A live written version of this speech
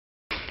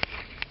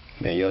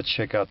Man, y'all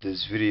check out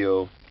this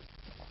video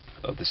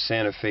of the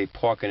Santa Fe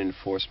parking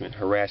enforcement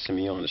harassing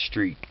me on the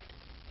street.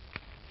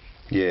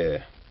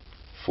 Yeah,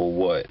 for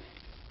what?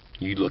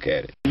 You look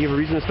at it. You have a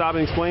reason to stop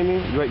and explain me?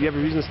 You have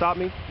a reason to stop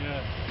me?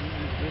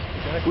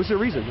 Yeah. What's your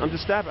reason? I'm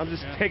just stopping. I'm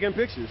just taking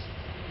pictures.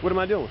 What am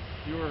I doing?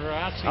 You were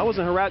harassing I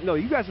wasn't harassing. No,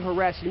 you guys are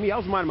harassing me. I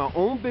was minding my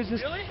own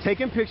business, really?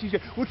 Taking pictures.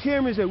 What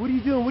camera is that? What are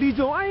you doing? What are you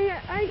doing?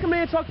 I ain't come in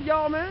and talk to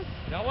y'all, man.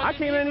 I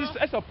came in.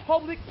 It's a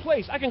public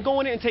place. I can go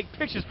in there and take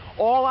pictures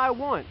all I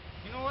want.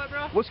 You know what,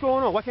 bro? What's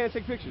going on? Why can't I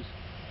take pictures?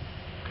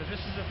 Because this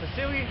is a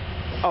facility.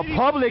 A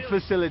public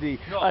facility.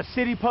 No. A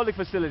city public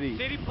facility.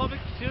 City public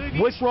facility.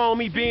 What's wrong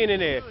with me being in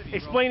there?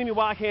 Explain to me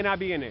why I cannot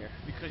be in there.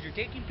 Because you're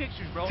taking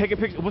pictures, bro. Taking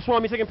pictures. What's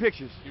wrong with me taking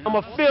pictures? I'm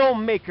a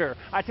filmmaker.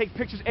 I take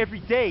pictures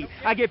every day.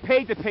 Okay. I get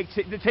paid to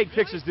take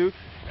pictures, dude.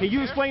 Can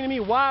you explain to me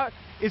why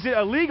is it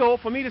illegal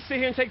for me to sit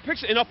here and take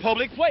pictures in a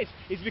public place?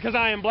 It's because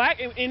I am black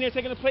and in there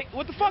taking a plate.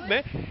 What the fuck,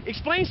 man?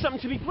 Explain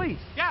something to me, please.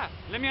 Yeah.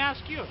 Let me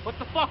ask you. What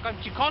the fuck? I'm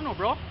Chicano,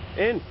 bro.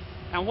 And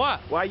what?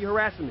 Why are you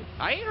harassing me?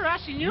 I ain't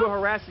harassing you. You're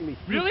harassing me.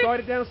 Really? You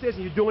started downstairs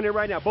and you're doing it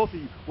right now, both of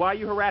you. Why are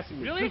you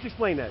harassing me? Really? Please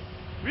explain that.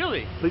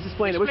 Really? Please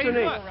explain it. What's your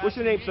name? What's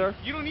your name, sir?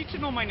 You don't need to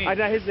know my name. I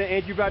know his name,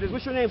 Andrew Valdez.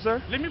 What's your name,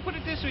 sir? Let me put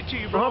it this way to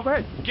you, bro. Go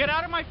ahead. Get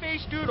out of my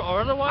face, dude, or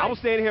otherwise. I was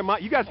standing here.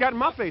 You guys got in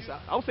my face.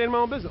 I was standing in my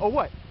own business. Or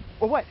what?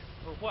 Or what?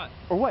 Or what?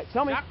 Or what?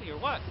 Tell me. Exactly, or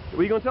what? What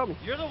are you going to tell me?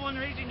 You're the one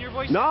raising your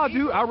voice. No,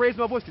 dude, I raised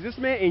my voice because this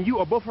man and you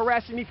are both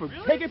harassing me for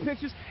taking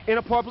pictures in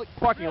a public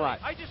parking lot.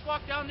 I just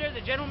walked down there.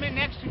 The gentleman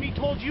next to me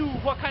told you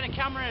what kind of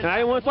camera it is. And I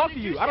didn't want to talk to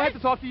you. I don't have to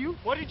talk to you.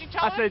 What did you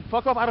tell him? I said,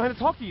 fuck off. I don't have to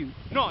talk to you.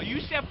 No, you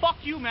said, fuck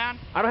you, man.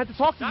 I don't have to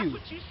talk to you.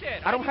 That's what you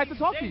said. I don't have to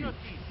talk to you.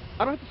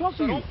 I don't have to talk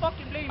to you. Don't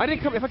fucking blame me. I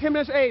didn't come. If I came in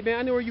and said, hey, man,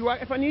 I know where you are.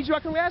 If I need you,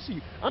 I can harass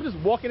you. I'm just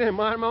walking in and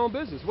minding my own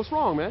business. What's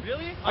wrong, man?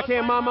 Really? I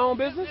can't mind my own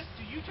business?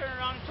 You turn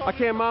around and talk I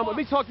can't mind. Let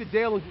me talk to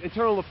Dale in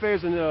Internal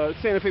Affairs in the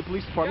Santa Fe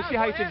Police Department. See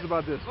how he thinks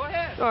about this. Go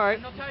ahead. All right.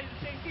 And they'll tell you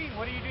the same thing.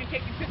 What are you doing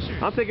taking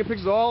pictures? I'm taking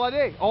pictures all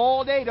day.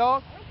 All day,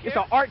 dog. It's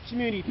an art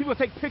community. People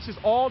take pictures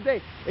all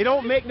day. It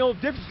don't make no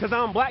difference because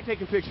I'm black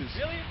taking pictures.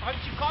 Really? I'm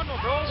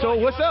Chicano, bro. So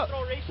what's up?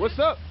 What's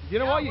up? You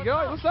know why you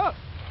go? What's up?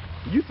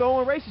 You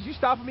throwing racist. You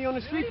stopping me on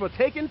the street for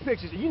taking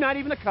pictures. You're not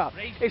even a cop.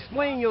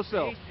 Explain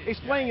yourself.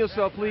 Explain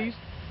yourself, please.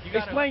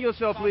 Explain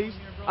yourself, please.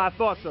 I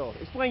thought so.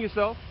 Explain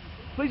yourself.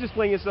 Please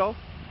explain yourself.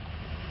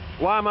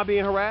 Why am I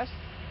being harassed?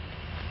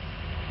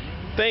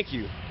 Thank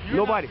you.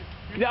 Nobody.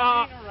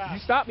 You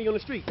stopped me on the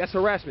street. That's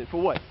harassment.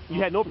 For what?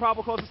 You had no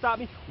probable cause to stop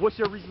me? What's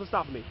your reason for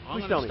stopping me?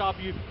 I'm going to stop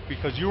you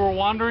because you were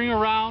wandering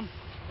around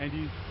and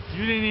you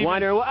didn't even...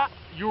 Wandering what?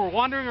 You were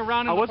wandering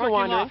around in the parking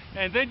lot,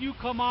 and then you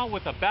come on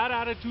with a bad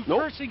attitude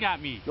cursing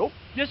at me. Nope.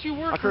 Yes, you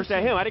were. I cursed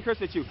at him. I didn't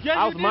curse at you. Yes,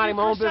 I was minding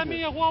my own business. You cursed at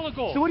me a while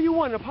ago. So what do you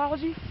want, an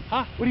apology?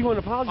 Huh? What do you want,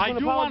 an apology? I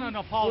do want an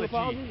apology.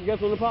 You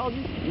guys want an apology?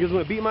 You guys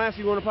want to beat my ass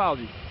or you want an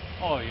apology?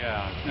 Oh,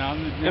 yeah. Now,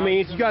 I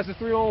mean, you guys are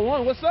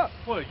 3-on-1. What's up?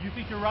 What, you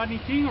think you're Rodney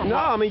King or no,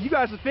 what? I mean, you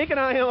guys are thinking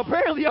I am.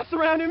 Apparently, you're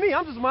surrounding me.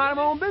 I'm just minding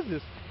my own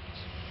business.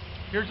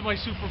 Here's my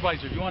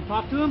supervisor. Do you want to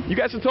talk to him? You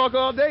guys can talk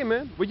all day,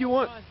 man. What do you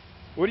want?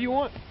 What do you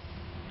want?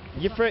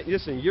 Your friend,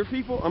 listen, your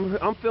people,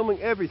 I'm filming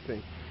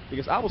everything.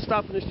 Because I was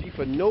stopped in the street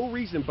for no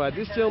reason by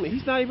this gentleman.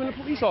 He's not even a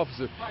police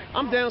officer.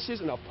 I'm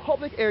downstairs in a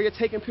public area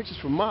taking pictures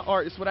for my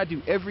art. It's what I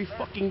do every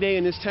fucking day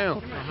in this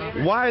town.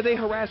 Why are they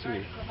harassing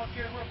me?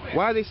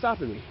 Why are they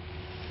stopping me?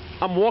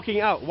 I'm walking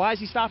out. Why is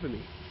he stopping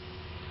me?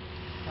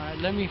 Alright,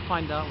 let me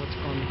find out what's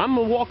going on. I'm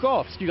gonna walk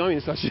off. Excuse me, I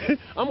mean, shit.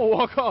 I'm gonna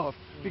walk off.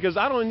 Because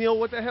I don't know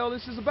what the hell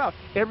this is about.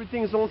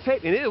 Everything's on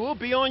tape, and it will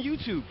be on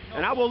YouTube.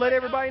 And I will let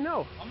everybody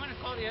know. I'm going to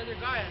call the other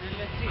guy, and then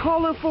let's see.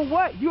 Call him for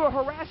what? You are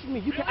harassing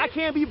me. I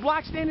can't be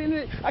black standing in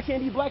it. I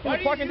can't be black in the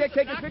parking deck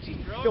taking pictures.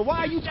 Then why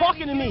are you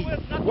talking to me?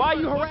 Why are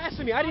you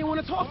harassing me? I didn't want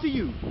to talk to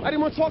you. I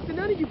didn't want to talk to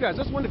none of you guys.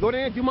 I just wanted to go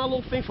there and do my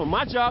little thing for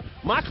my job,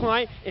 my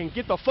client, and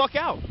get the fuck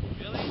out.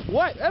 Really?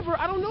 Whatever.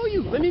 I don't know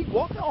you. Let me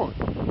walk on.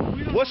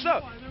 What's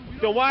up?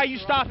 Then why are you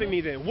stopping me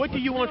then? What do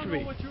you want from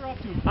me?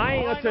 I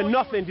ain't up to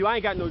nothing, dude. I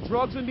ain't got no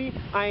drugs with me.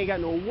 I ain't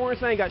got no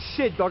warrants. I ain't got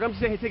shit, dog. I'm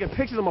just sitting here taking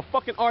pictures. I'm a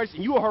fucking artist,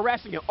 and you are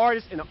harassing an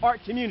artist in the art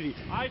community.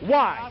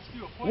 Why?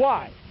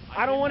 Why?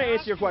 I don't want to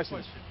answer your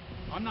questions.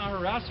 I'm not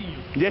harassing you.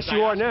 Yes,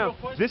 you are now.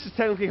 This is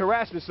technically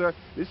harassment, sir.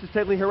 This is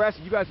technically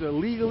harassment. You guys are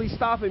legally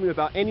stopping me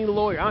without any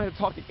lawyer. I don't have to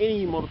talk to any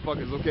of you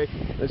motherfuckers, okay?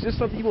 Is this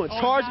something you want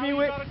to charge me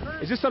with?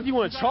 Is this something you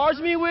want to charge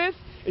me with?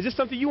 Is this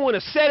something you want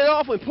to set it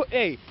off and put,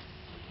 hey,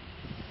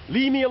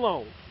 leave me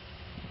alone.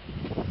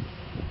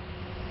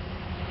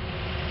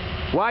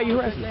 Why are you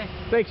harassing me?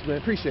 Thanks,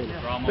 man. Appreciate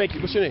it. Thank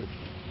you. What's your name?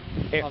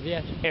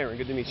 Aaron.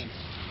 Good to meet you.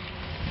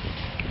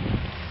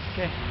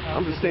 Okay.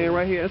 I'm just staying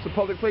right here. It's a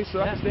public place,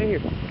 so I can stay here.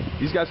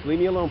 These guys can leave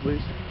me alone,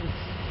 please.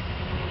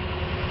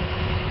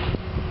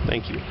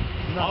 Thank you.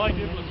 All I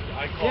did was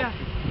I called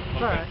you.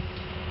 It's all right.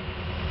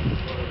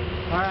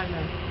 All right,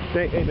 man.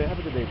 Hey, man. Have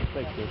a good day.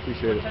 Thanks, man.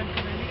 Appreciate it. What time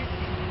can I meet you?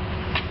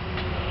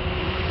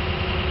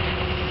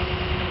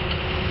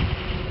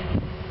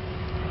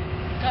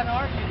 What kind of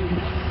art do you do,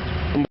 man?